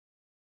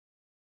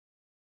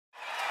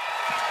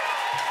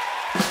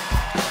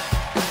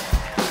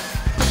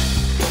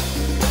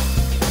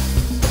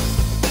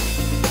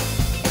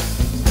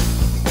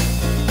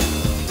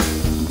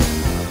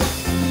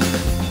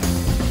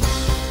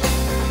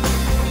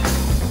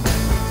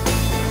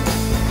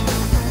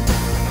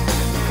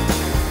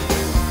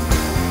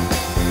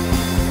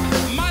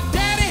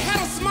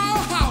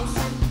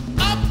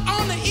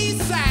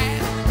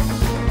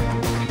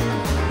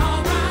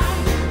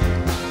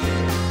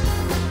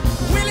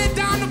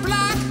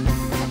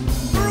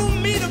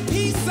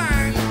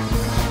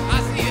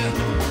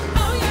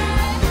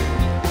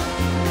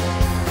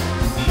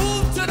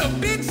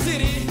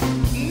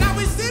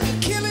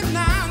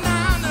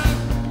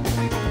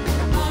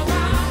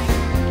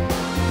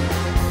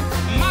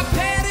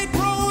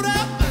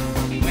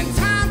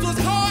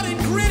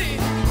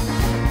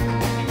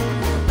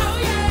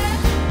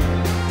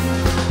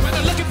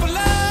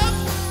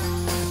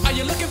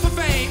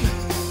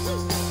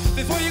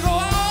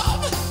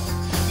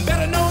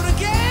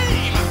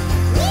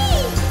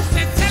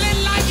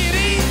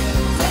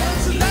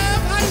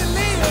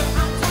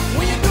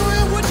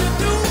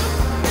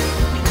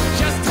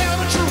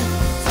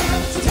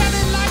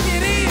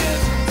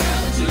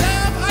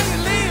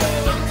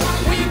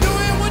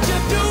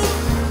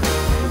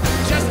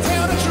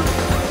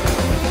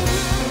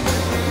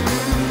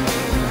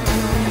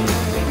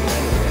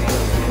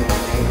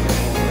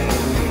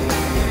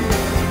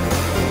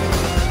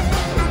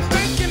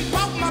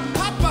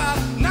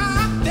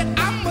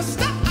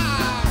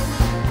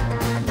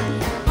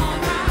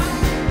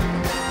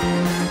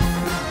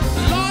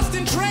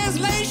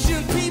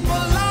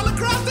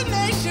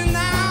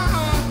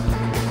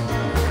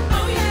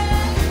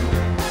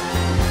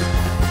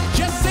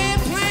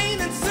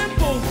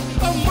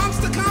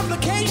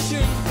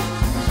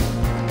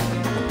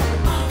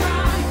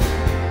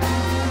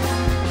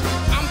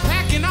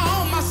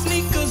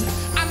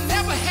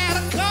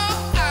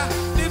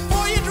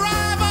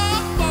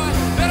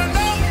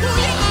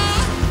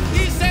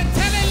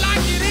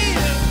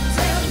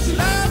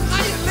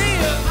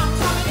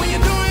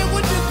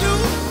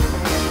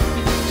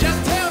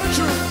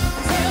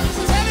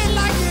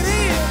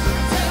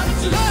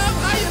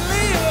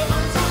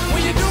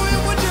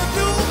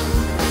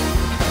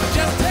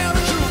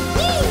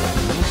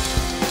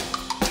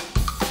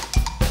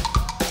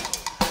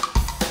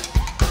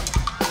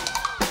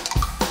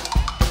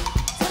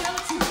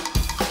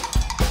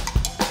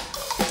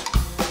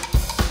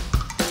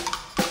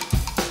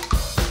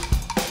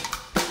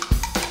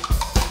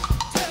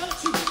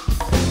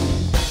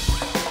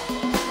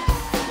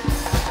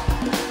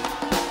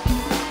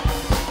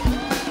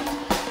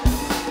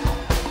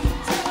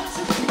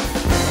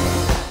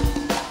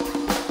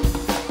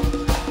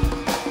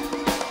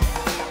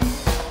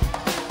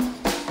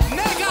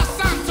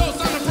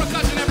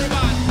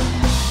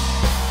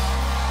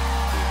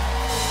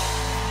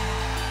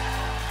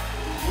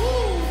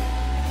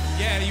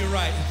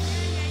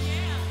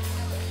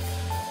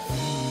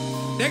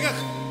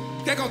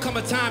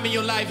time in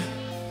your life,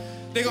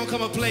 there's gonna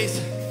come a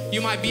place, you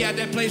might be at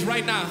that place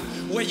right now,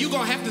 where you're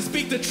gonna have to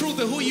speak the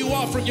truth of who you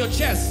are from your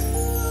chest,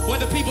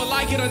 whether people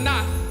like it or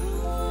not.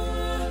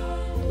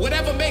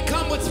 Whatever may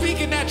come with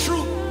speaking that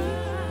truth,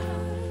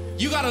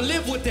 you gotta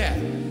live with that.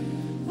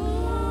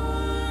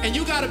 And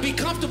you gotta be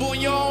comfortable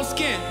in your own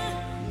skin,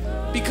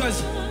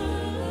 because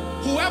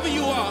whoever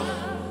you are,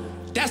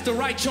 that's the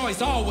right choice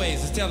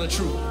always, to tell the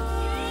truth.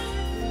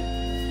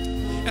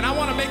 And I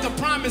wanna make a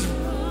promise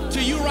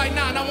to you right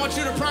now, and I want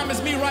you to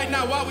promise me right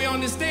now while we're on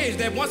this stage,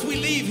 that once we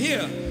leave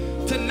here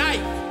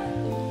tonight,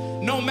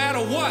 no matter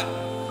what,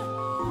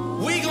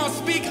 we gonna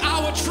speak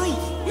our truth.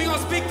 We gonna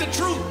speak the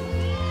truth,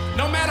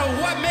 no matter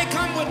what may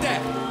come with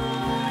that.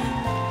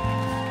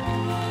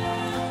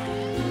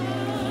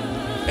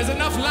 There's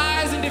enough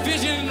lies and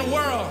division in the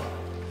world.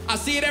 I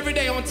see it every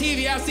day on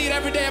TV. I see it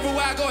every day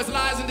everywhere I go. It's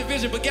lies and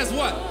division. But guess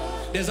what?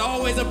 There's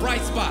always a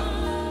bright spot.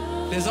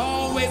 There's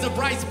always a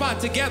bright spot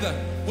together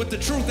with the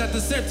truth at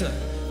the center.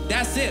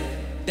 That's it.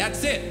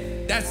 That's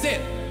it. That's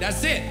it.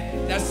 That's it.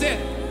 That's it.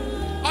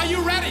 Are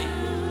you ready?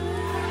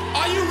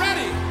 Are you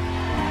ready?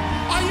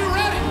 Are you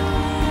ready?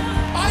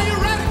 Are you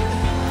ready?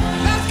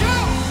 Let's go!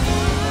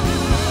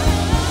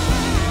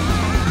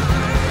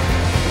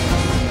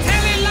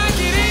 Tell it like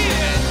it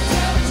is.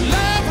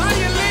 Love how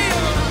you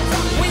live.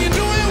 When you're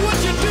doing what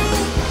you do,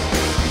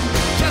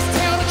 just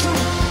tell the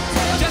truth.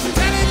 Just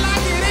tell it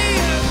like it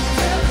is.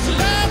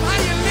 Love how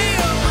you live.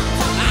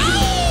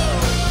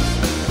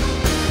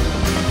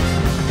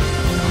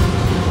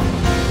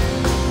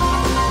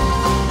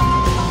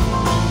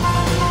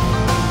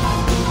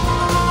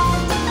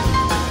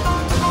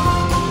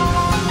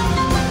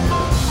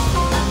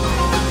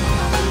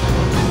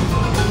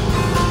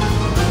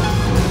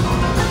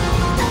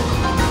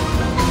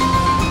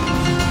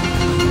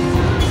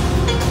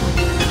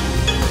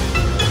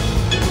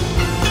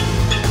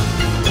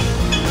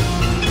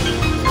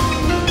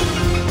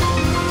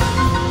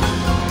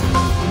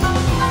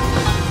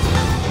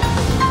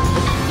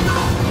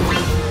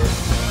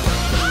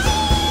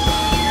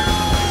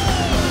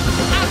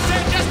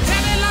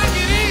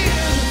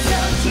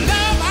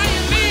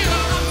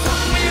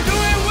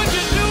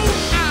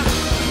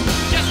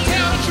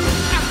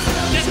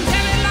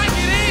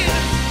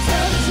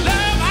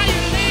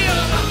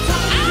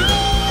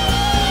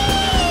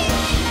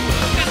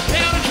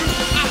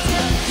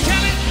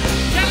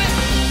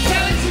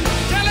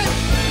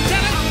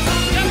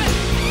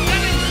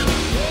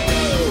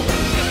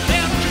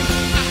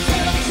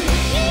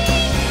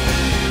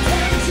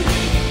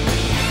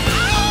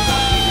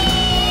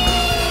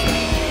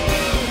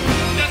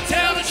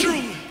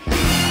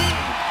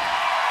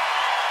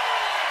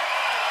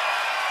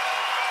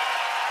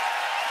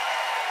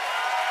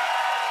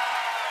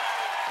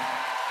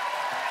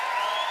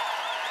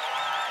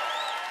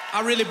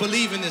 I really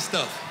believe in this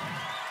stuff.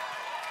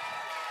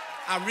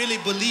 I really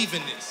believe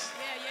in this.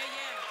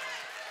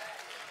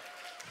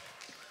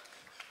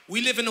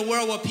 We live in a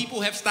world where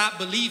people have stopped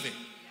believing.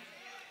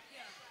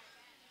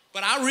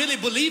 But I really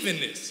believe in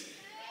this.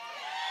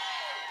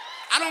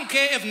 I don't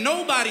care if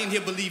nobody in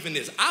here believes in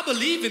this. I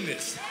believe in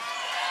this.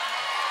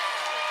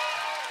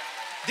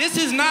 This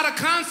is not a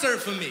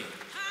concert for me.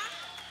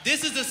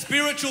 This is a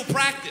spiritual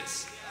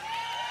practice.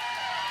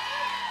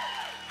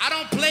 I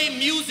don't play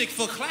music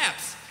for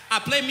claps. I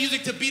play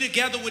music to be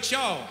together with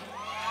y'all.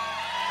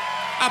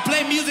 I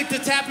play music to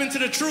tap into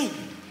the truth.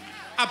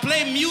 I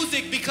play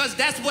music because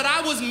that's what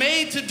I was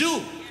made to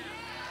do.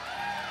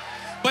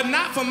 But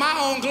not for my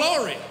own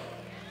glory.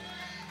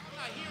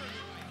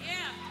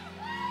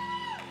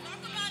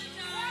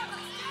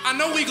 I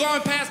know we're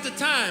going past the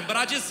time, but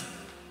I just...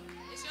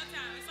 It's your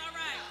time. It's all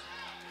right.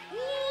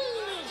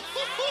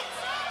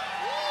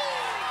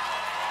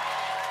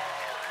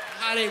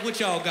 How they, what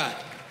y'all got?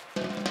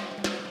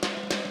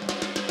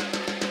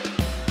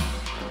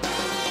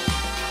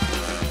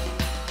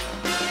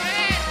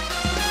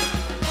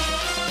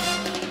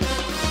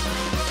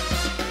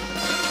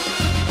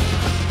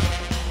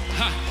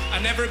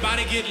 And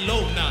everybody get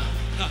low now.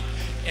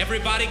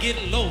 Everybody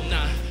get low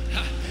now.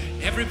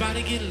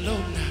 Everybody get low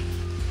now.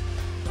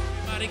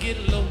 Everybody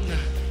get low now.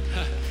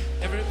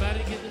 Everybody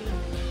get low now.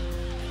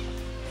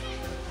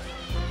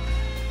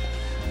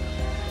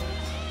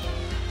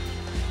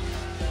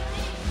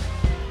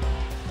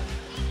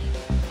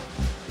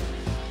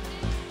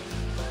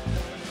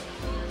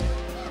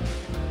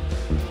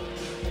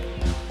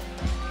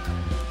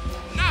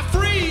 Now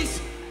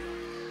freeze.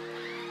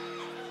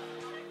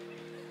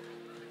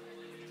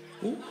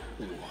 Ooh.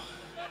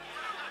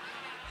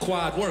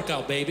 Quad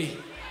workout, baby.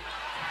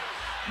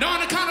 Now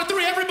on the count of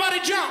three, everybody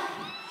jump.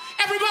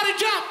 Everybody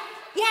jump.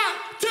 1,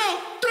 2.